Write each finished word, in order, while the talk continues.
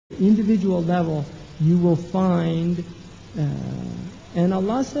individual level, you will find, and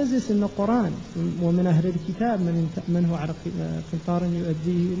Allah says this in the Quran, وَمِنْ أَهْلِ الْكِتَابِ مَنْ تَأْمَنْهُ عَلَى قِنْطَارٍ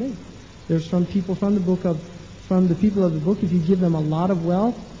يُؤَدِّيهِ إِلَيْهِ. There's from the people of the book, if you give them a lot of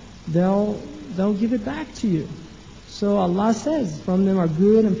wealth, they'll give it back to you. So Allah says, from them are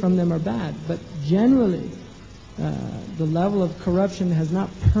good and from them are bad. But generally, the level of corruption has not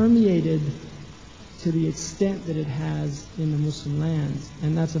permeated to the extent that it has in the Muslim lands.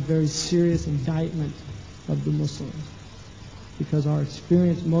 And that's a very serious indictment of the Muslims. Because our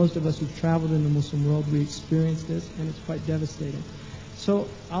experience, most of us who've traveled in the Muslim world, we experience this, and it's quite devastating. So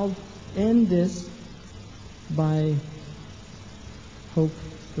I'll end this by hope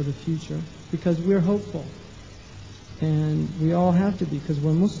for the future, because we're hopeful. And we all have to be, because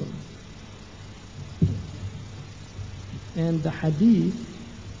we're Muslims. And the hadith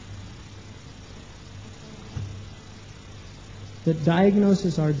that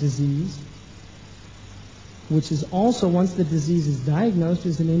diagnoses our disease, which is also, once the disease is diagnosed,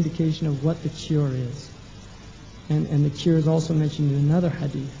 is an indication of what the cure is. And the cure is also mentioned in another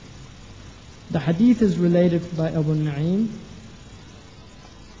hadith. The hadith is related by Abu Na'im,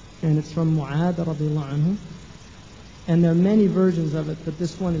 and it's from Mu'adh radiallahu anhu. And there are many versions of it, but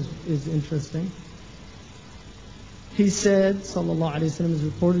this one is interesting. He said, sallallahu alayhi wa sallam, is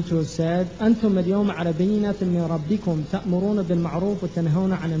reported to have said, أنتم اليوم على بينة من ربكم تأمرون بالمعروف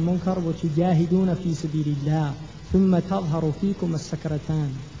وتنهون عن المنكر وتجاهدون في سبيل الله ثم تظهر فيكم السكرتان.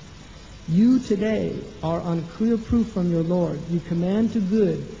 You today are on clear proof from your Lord. You command to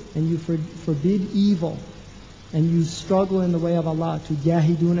good and you forbid evil, and you struggle in the way of Allah.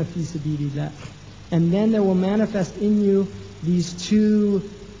 تجاهدون في سبيل الله. And then there will manifest in you these two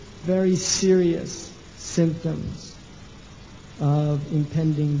very serious symptoms of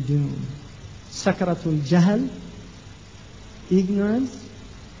impending doom. Sakaratul jahl, ignorance,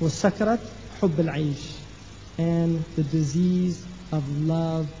 wa sakarat hubb al-aish, and the disease of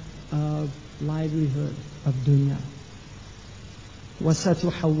love of livelihood, of dunya.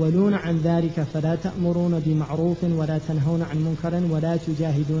 وَسَتُحَوَّلُونَ عَنْ ذَلِكَ فَلَا تَأْمُرُونَ بِمَعْرُوفٍ وَلَا تَنْهَوْنَ عَنْ مُنْكَرٍ وَلَا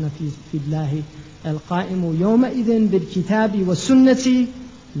تُجَاهِدُونَ فِي اللَّهِ الْقَائِمُ يَوْمَئِذٍ بِالْكِتَابِ وَالسُّنَّةِ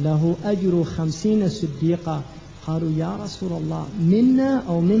لَهُ أَجْرُ 50 صِدِّيقًا. قالوا يا رسول الله منا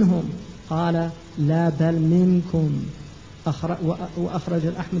أو منهم؟ قال لا بل منكم. وأخرج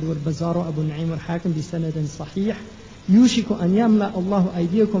الأحمد والبزار وأبو النعيم والحاكم بسند صحيح. يوشك أن يملأ الله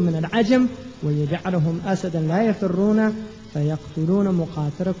أيديكم من العجم ويجعلهم أسدا لا يفرون فيقتلون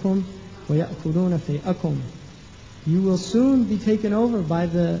مقاتلكم ويأكلون فيئكم. You will soon be taken over by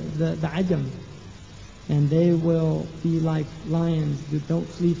the ajam, and they will be like lions that don't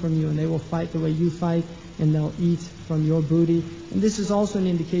flee from you, and they will fight the way you fight, and they'll eat from your booty. And this is also an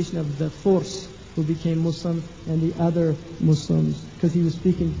indication of the force who became Muslim and the other Muslims, because he was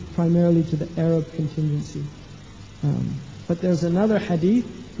speaking primarily to the Arab contingency. But there's another hadith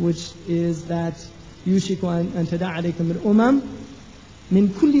which is that يوشك أن تداعى عليكم الأمم من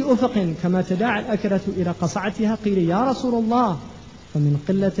كل أفق كما تداعى الأكلة إلى قصعتها. قيل يا رسول الله فمن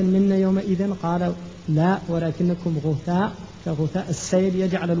قلة منا يومئذ؟ قال لا ولكنكم غثاء كغثاء السيل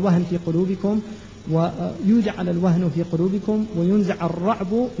يجعل الوهن في قلوبكم ويجعل الوهن في قلوبكم وينزع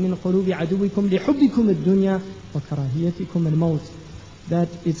الرعب من قلوب عدوكم لحبكم الدنيا وكراهيتكم الموت. That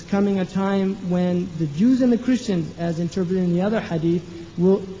it's coming a time when the Jews and the Christians, as interpreted in the other hadith,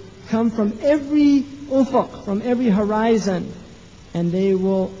 will come from every ufuq, from every horizon, and they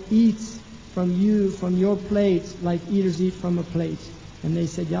will eat from you, from your plate, like eaters eat from a plate. And they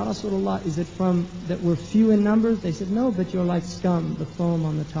said, Ya Rasulullah, is it from that we're few in numbers? They said, no, but you're like scum, the foam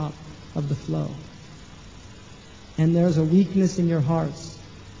on the top of the flow. And there's a weakness in your hearts,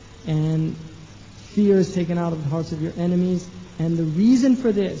 and fear is taken out of the hearts of your enemies. And the reason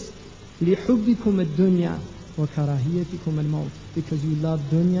for this, لِحُبِّكُمُ الدُّنْيَا وَكَرَاهِيَتِكُمُ الْمَوْتِ, because you love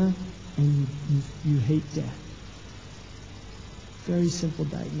dunya and you hate death. Very simple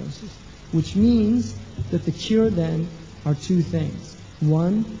diagnosis. Which means that the cure then are two things.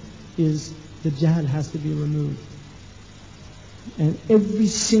 One is the jahl has to be removed. And every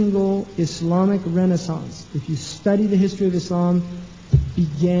single Islamic renaissance, if you study the history of Islam,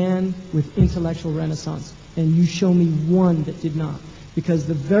 began with intellectual renaissance. And you show me one that did not. Because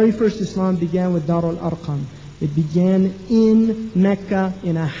the very first Islam began with Dar al-Arqam. It began in Mecca,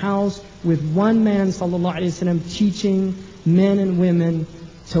 in a house, with one man, sallallahu alayhi wa sallam, teaching men and women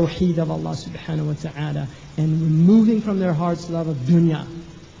tawheed of Allah subhanahu wa ta'ala, and removing from their hearts love of dunya.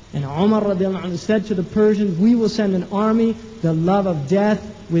 And Umar radiallahu anhu said to the Persians, we will send an army, the love of death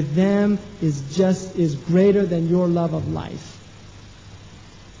with them is greater than your love of life.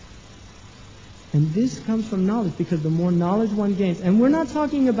 And this comes from knowledge, because the more knowledge one gains, and we're not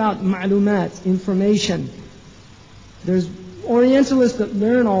talking about ma'lumat, information. There's Orientalists that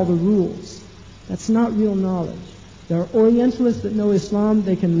learn all the rules. That's not real knowledge. There are Orientalists that know Islam.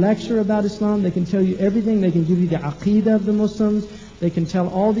 They can lecture about Islam. They can tell you everything. They can give you the aqeedah of the Muslims. They can tell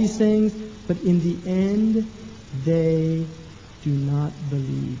all these things. But in the end, they do not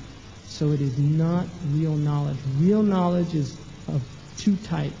believe. So it is not real knowledge. Real knowledge is of two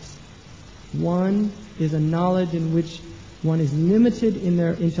types. One is a knowledge in which one is limited in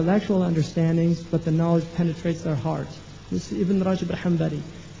their intellectual understandings, but the knowledge penetrates their heart. This is Ibn Rajab al-Hanbali.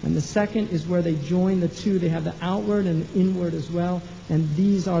 And the second is where they join the two. They have the outward and the inward as well. And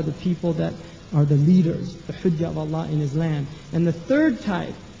these are the people that are the leaders, the Hujjah of Allah in His land. And the third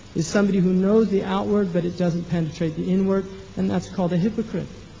type is somebody who knows the outward, but it doesn't penetrate the inward. And that's called a hypocrite.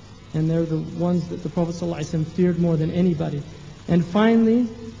 And they're the ones that the Prophet ﷺ feared more than anybody. And finally,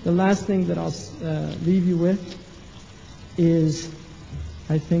 the last thing that I'll leave you with is,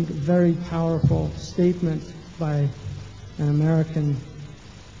 I think, a very powerful statement by an American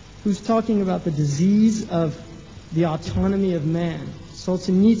who's talking about the disease of the autonomy of man.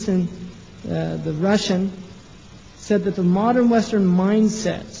 Solzhenitsyn, the Russian, said that the modern Western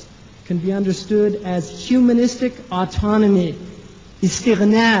mindset can be understood as humanistic autonomy,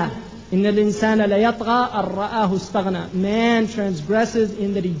 istighna. إِنَّ الْإِنسَانَ لَيَطْغَى أَنْ رَآهُ اسْتَغْنَى. Man transgresses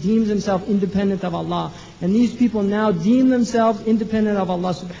in that he deems himself independent of Allah. And these people now deem themselves independent of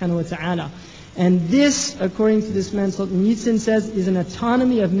Allah subhanahu wa ta'ala. And this, according to this man, Solzhenitsyn says, is an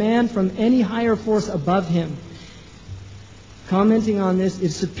autonomy of man from any higher force above him. Commenting on this,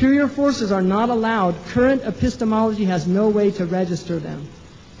 if superior forces are not allowed, current epistemology has no way to register them.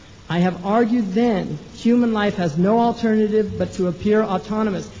 I have argued then, human life has no alternative but to appear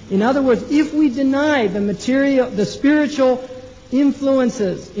autonomous. In other words, if we deny the material, the spiritual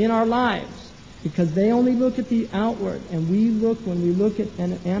influences in our lives, because they only look at the outward, and when we look at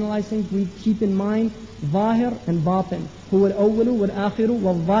and analyze things, we keep in mind zahir and batin. Huwa al-awwalu wal-akhiru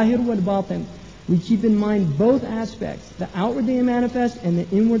wal-zahiru wal-batin. We keep in mind both aspects, the outwardly manifest and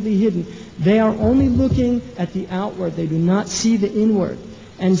the inwardly hidden. They are only looking at the outward. They do not see the inward.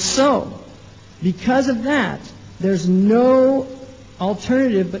 And so, because of that, there's no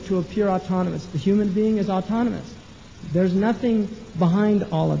alternative but to appear autonomous. The human being is autonomous. There's nothing behind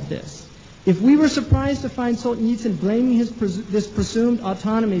all of this. If we were surprised to find Solzhenitsyn blaming this presumed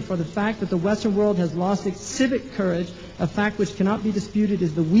autonomy for the fact that the Western world has lost its civic courage, a fact which cannot be disputed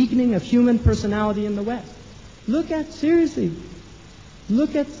is the weakening of human personality in the West. Look at the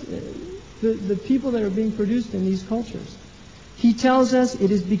people that are being produced in these cultures. He tells us it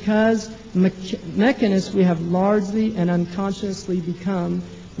is because mechanists we have largely and unconsciously become.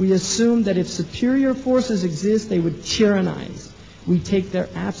 We assume that if superior forces exist, they would tyrannize. We take their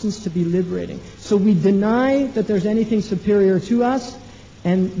absence to be liberating. So we deny that there's anything superior to us,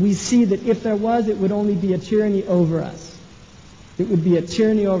 and we see that if there was, it would only be a tyranny over us. It would be a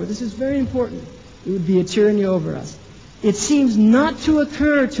tyranny over. This is very important. It would be a tyranny over us. It seems not to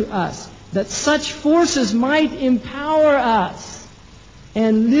occur to us that such forces might empower us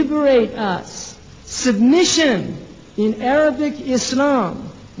and liberate us. Submission in Arabic Islam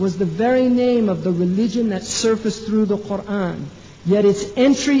was the very name of the religion that surfaced through the Quran. Yet its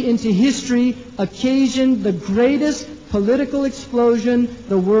entry into history occasioned the greatest political explosion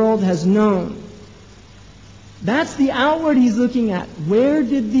the world has known. That's the outward he's looking at. Where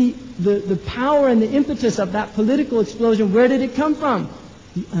did the power and the impetus of that political explosion, where did it come from?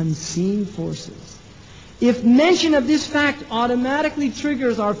 The unseen forces. If mention of this fact automatically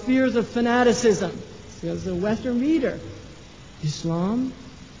triggers our fears of fanaticism, as a Western reader, Islam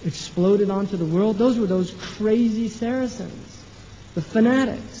exploded onto the world. Those were those crazy Saracens, the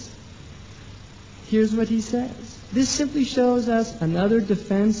fanatics. Here's what he says. This simply shows us another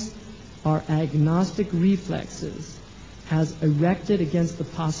defense our agnostic reflexes has erected against the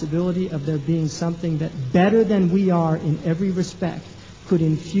possibility of there being something that better than we are in every respect could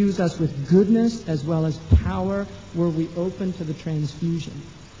infuse us with goodness as well as power were we open to the transfusion.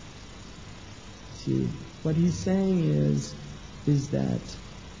 See, what he's saying is that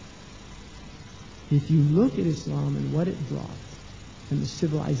if you look at Islam and what it brought, and the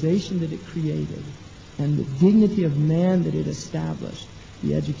civilization that it created, and the dignity of man that it established,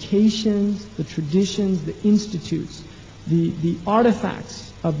 the educations, the traditions, the institutes, the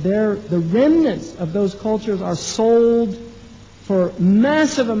artifacts of the remnants of those cultures are sold for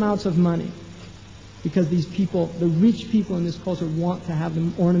massive amounts of money because these people, the rich people in this culture, want to have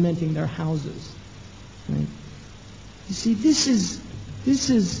them ornamenting their houses. Right? You see, this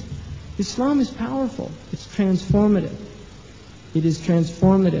is Islam is powerful. It's transformative. It is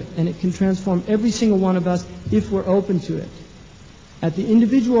transformative, and it can transform every single one of us if we're open to it. At the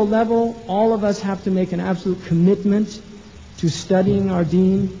individual level, all of us have to make an absolute commitment to studying our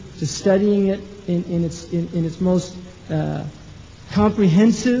deen, to studying it in its most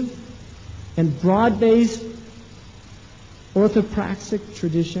comprehensive and broad-based orthopraxic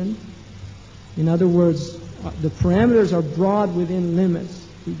tradition. In other words, the parameters are broad within limits.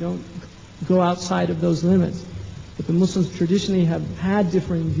 We don't go outside of those limits. But the Muslims traditionally have had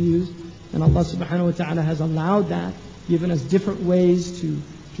differing views, and Allah subhanahu wa ta'ala has allowed that, given us different ways to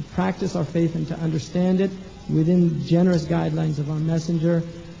practice our faith and to understand it within generous guidelines of our messenger.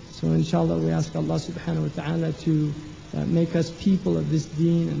 So inshallah we ask Allah subhanahu wa ta'ala to make us people of this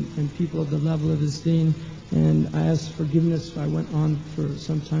deen and people of the level of this deen. And I ask forgiveness if I went on for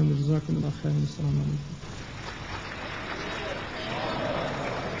some time. Jazakumullah khairan. Assalamu alaikum.